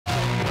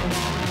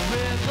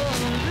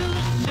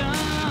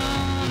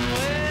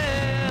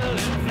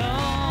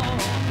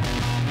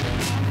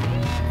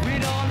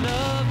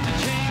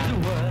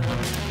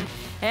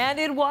And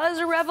it was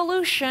a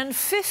revolution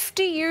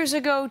 50 years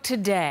ago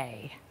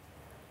today.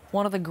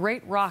 One of the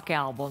great rock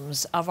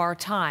albums of our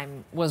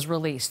time was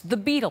released, The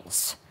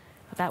Beatles.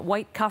 That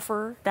white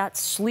cover, that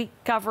sleek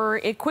cover,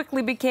 it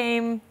quickly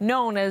became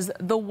known as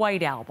the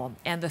White Album.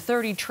 And the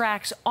 30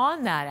 tracks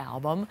on that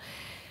album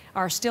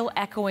are still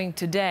echoing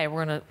today.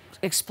 We're going to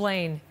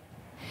explain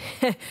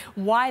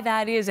why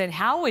that is and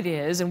how it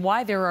is and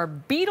why there are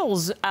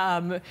Beatles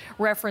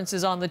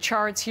references on the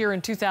charts here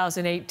in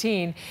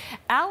 2018.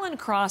 Alan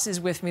Cross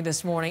is with me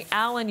this morning.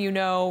 Alan, you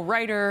know,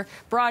 writer,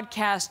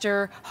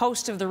 broadcaster,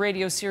 host of the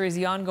radio series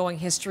The Ongoing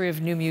History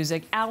of New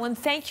Music. Alan,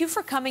 thank you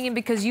for coming in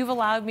because you've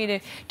allowed me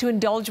to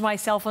indulge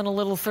myself in a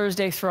little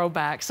Thursday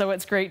throwback, so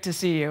it's great to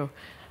see you.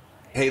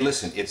 Hey,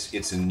 listen,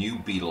 it's a new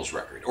Beatles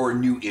record, or a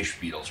new-ish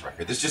Beatles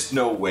record. There's just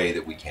no way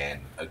that we can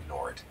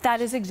ignore it.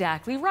 That is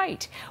exactly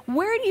right.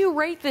 Where do you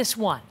rate this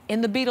one in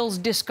the Beatles'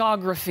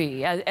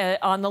 discography,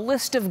 on the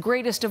list of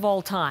greatest of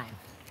all time?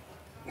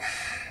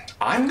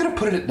 I'm going to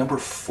put it at number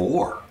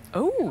 4.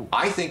 Oh.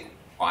 I think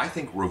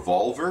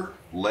Revolver,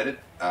 Let It,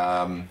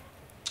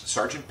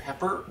 Sgt.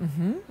 Pepper,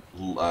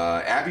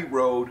 Abbey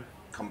Road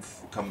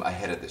come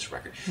ahead of this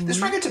record.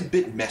 This record's a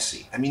bit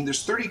messy. I mean,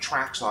 there's 30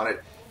 tracks on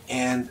it,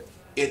 and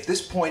at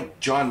this point,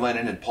 John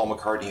Lennon and Paul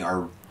McCartney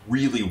are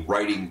really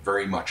writing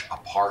very much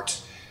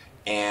apart,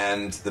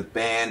 and the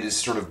band is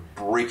sort of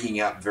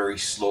breaking up very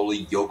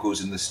slowly.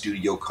 Yoko's in the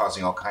studio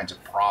causing all kinds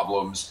of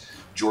problems.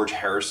 George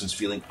Harrison's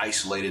feeling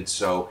isolated,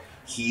 so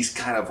he's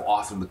kind of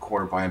off in the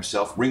corner by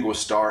himself. Ringo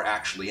Starr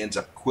actually ends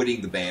up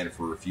quitting the band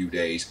for a few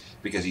days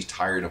because he's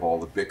tired of all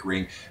the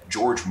bickering.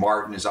 George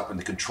Martin is up in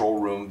the control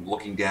room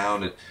looking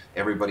down at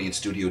everybody in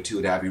Studio 2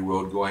 at Abbey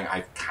Road going,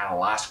 I've kind of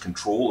lost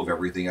control of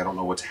everything. I don't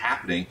know what's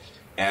happening,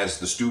 as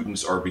the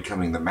students are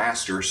becoming the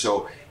master.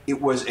 So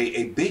it was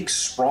a big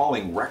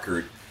sprawling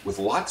record with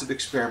lots of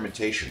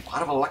experimentation, a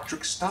lot of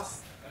electric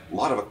stuff, a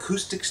lot of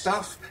acoustic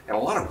stuff, and a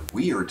lot of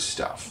weird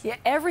stuff. Yeah,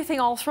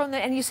 everything all thrown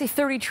there. And you say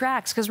 30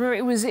 tracks, because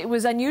remember, it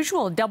was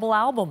unusual. A double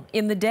album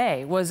in the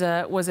day was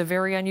a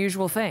very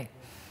unusual thing.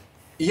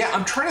 Yeah,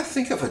 I'm trying to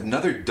think of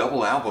another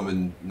double album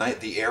in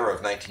the era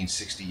of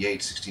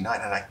 1968,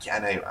 69,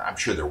 and I'm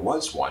sure there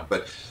was one,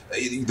 but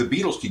the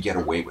Beatles could get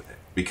away with it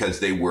because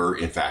they were,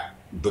 in fact,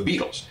 the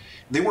Beatles.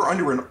 They were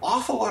under an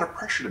awful lot of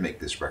pressure to make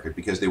this record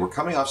because they were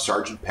coming off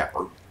Sgt.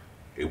 Pepper,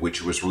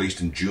 which was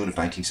released in June of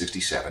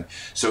 1967.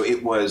 So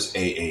it was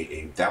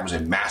that was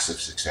a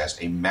massive success,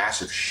 a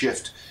massive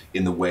shift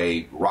in the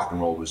way rock and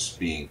roll was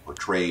being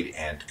portrayed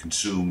and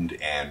consumed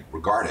and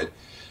regarded.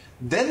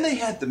 Then they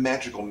had the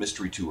Magical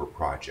Mystery Tour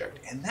project,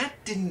 and that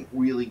didn't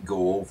really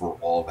go over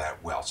all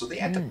that well. So they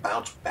had to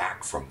bounce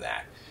back from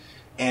that.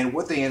 And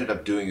what they ended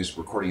up doing is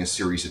recording a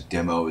series of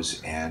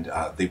demos, and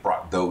they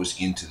brought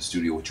those into the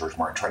studio with George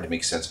Martin, tried to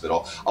make sense of it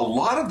all. A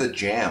lot of the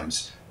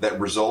jams that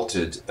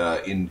resulted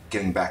in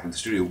getting back in the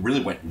studio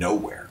really went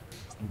nowhere.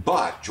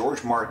 But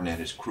George Martin and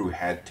his crew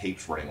had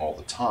tapes running all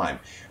the time,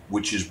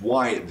 which is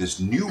why this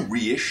new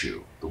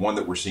reissue, the one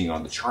that we're seeing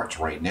on the charts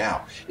right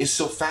now, is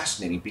so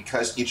fascinating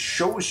because it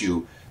shows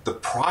you the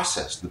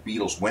process the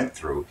Beatles went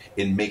through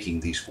in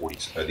making these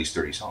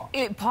 30 songs.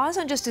 Pause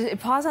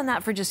on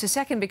that for just a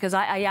second, because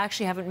I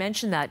actually haven't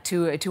mentioned that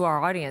to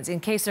our audience in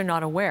case they're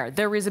not aware.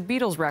 There is a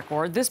Beatles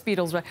record,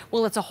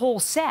 well, it's a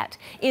whole set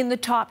in the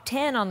top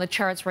 10 on the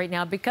charts right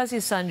now because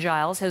his son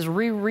Giles has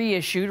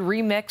reissued,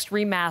 remixed,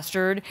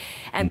 remastered,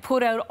 and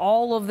put out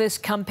all of this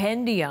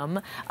compendium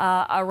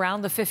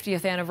around the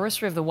 50th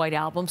anniversary of the White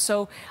Album.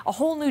 So a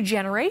whole new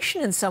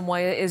generation in some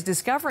way is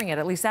discovering it.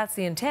 At least that's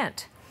the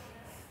intent.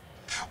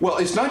 Well,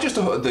 it's not just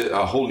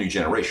a whole new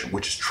generation,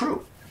 which is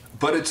true,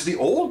 but it's the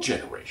old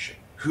generation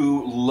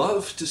who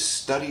love to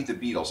study the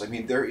Beatles. I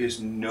mean, there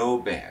is no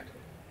band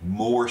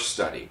more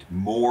studied,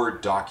 more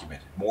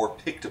documented, more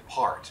picked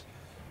apart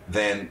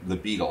than the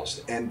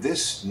Beatles. And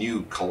this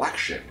new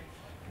collection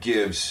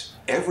gives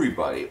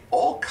everybody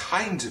all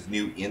kinds of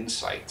new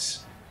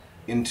insights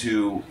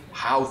into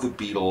how the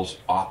Beatles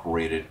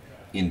operated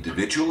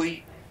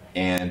individually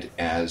and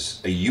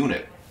as a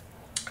unit.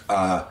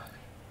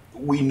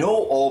 We know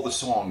all the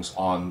songs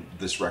on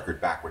this record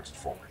backwards and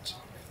forwards,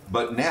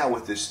 but now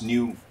with this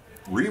new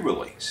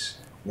re-release,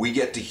 we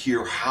get to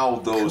hear how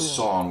those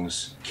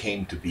songs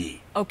came to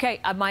be. Okay,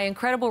 my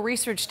incredible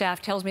research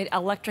staff tells me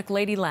Electric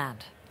Ladyland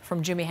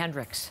from Jimi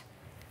Hendrix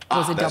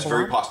was a that's double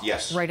very possible.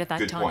 Yes, right at that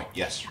time. Good point.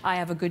 Yes, I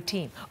have a good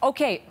team.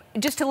 Okay,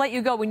 just to let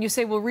you go, when you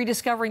say we're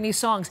rediscovering these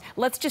songs,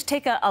 let's just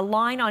take a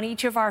line on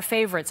each of our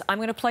favorites. I'm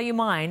going to play you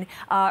mine.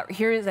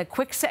 Here is a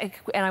quick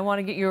and I want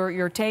to get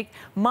your take.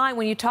 Mine,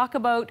 when you talk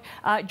about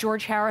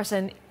George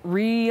Harrison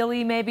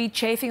really maybe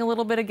chafing a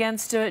little bit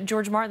against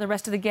George Martin, the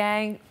rest of the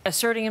gang,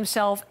 asserting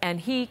himself,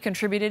 and he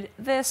contributed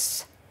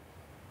this.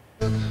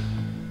 At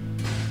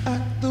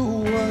the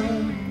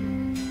world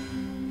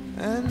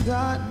and And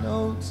I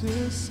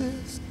notice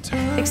it's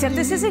Except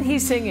this isn't he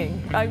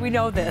singing. We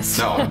know this.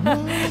 No.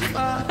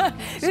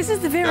 This is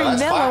the very No,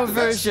 mellow Clapton.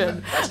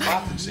 version. That's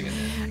Clapton singing.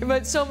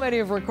 But so many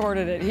have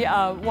recorded it.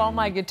 While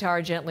my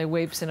guitar gently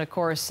weeps, and of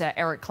course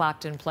Eric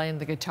Clapton playing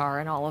the guitar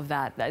and all of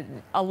that.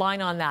 A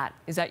line on that.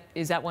 Is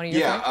that one of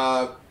your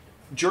favorites?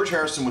 George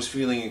Harrison was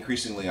feeling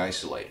increasingly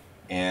isolated,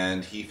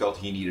 and he felt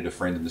he needed a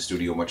friend in the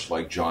studio, much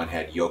like John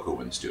had Yoko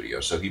in the studio.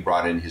 So he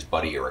brought in his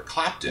buddy Eric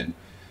Clapton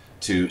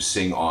to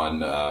sing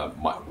on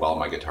While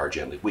My Guitar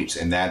Gently Weeps,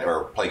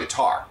 or play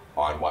guitar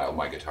on While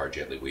My Guitar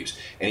Gently Weeps.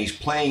 And he's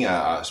playing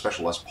a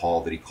special Les Paul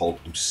that he called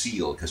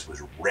Lucille because it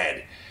was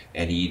red,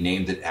 and he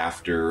named it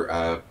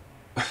after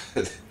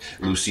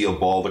Lucille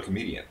Ball, the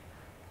comedian.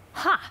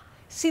 Ha!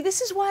 See,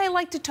 this is why I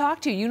like to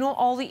talk to you. You know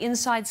all the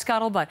inside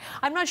scuttlebutt.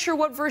 I'm not sure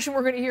what version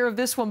we're going to hear of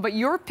this one, but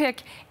your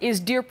pick is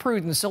Dear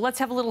Prudence. So let's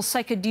have a little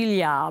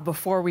psychedelia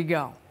before we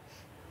go.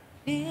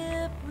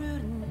 Dear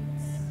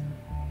Prudence,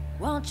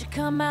 won't you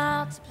come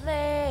out to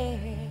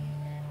play?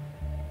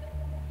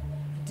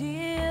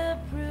 Dear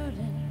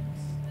Prudence.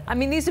 I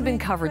mean, these have been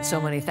covered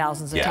so many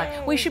thousands of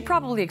times. We should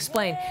probably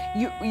explain.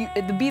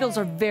 The Beatles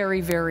are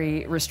very,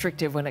 very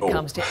restrictive when it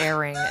comes to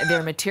airing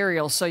their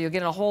material, so you'll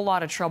get in a whole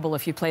lot of trouble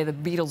if you play the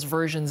Beatles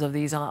versions of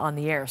these on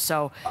the air.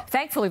 So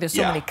thankfully, there's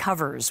so many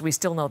covers. We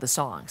still know the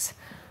songs.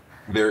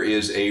 There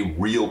is a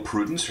real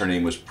Prudence. Her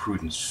name was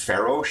Prudence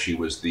Farrow. She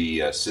was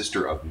the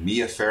sister of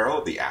Mia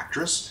Farrow, the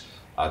actress.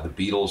 The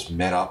Beatles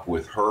met up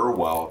with her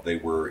while they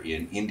were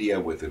in India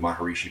with the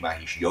Maharishi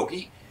Mahesh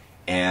Yogi.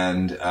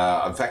 And in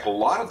fact, a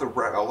lot of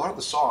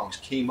the songs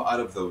came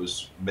out of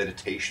those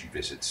meditation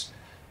visits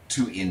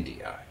to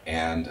India,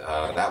 and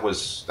that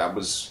was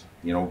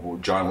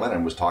John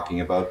Lennon was talking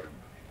about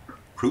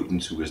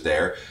Prudence, who was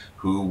there,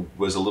 who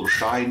was a little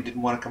shy and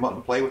didn't want to come out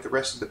and play with the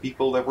rest of the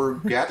people that were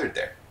gathered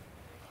there.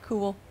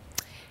 Cool.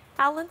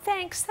 Alan,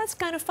 thanks. That's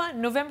kind of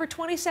fun. November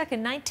 22nd,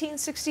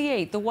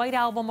 1968, the White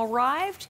Album arrived.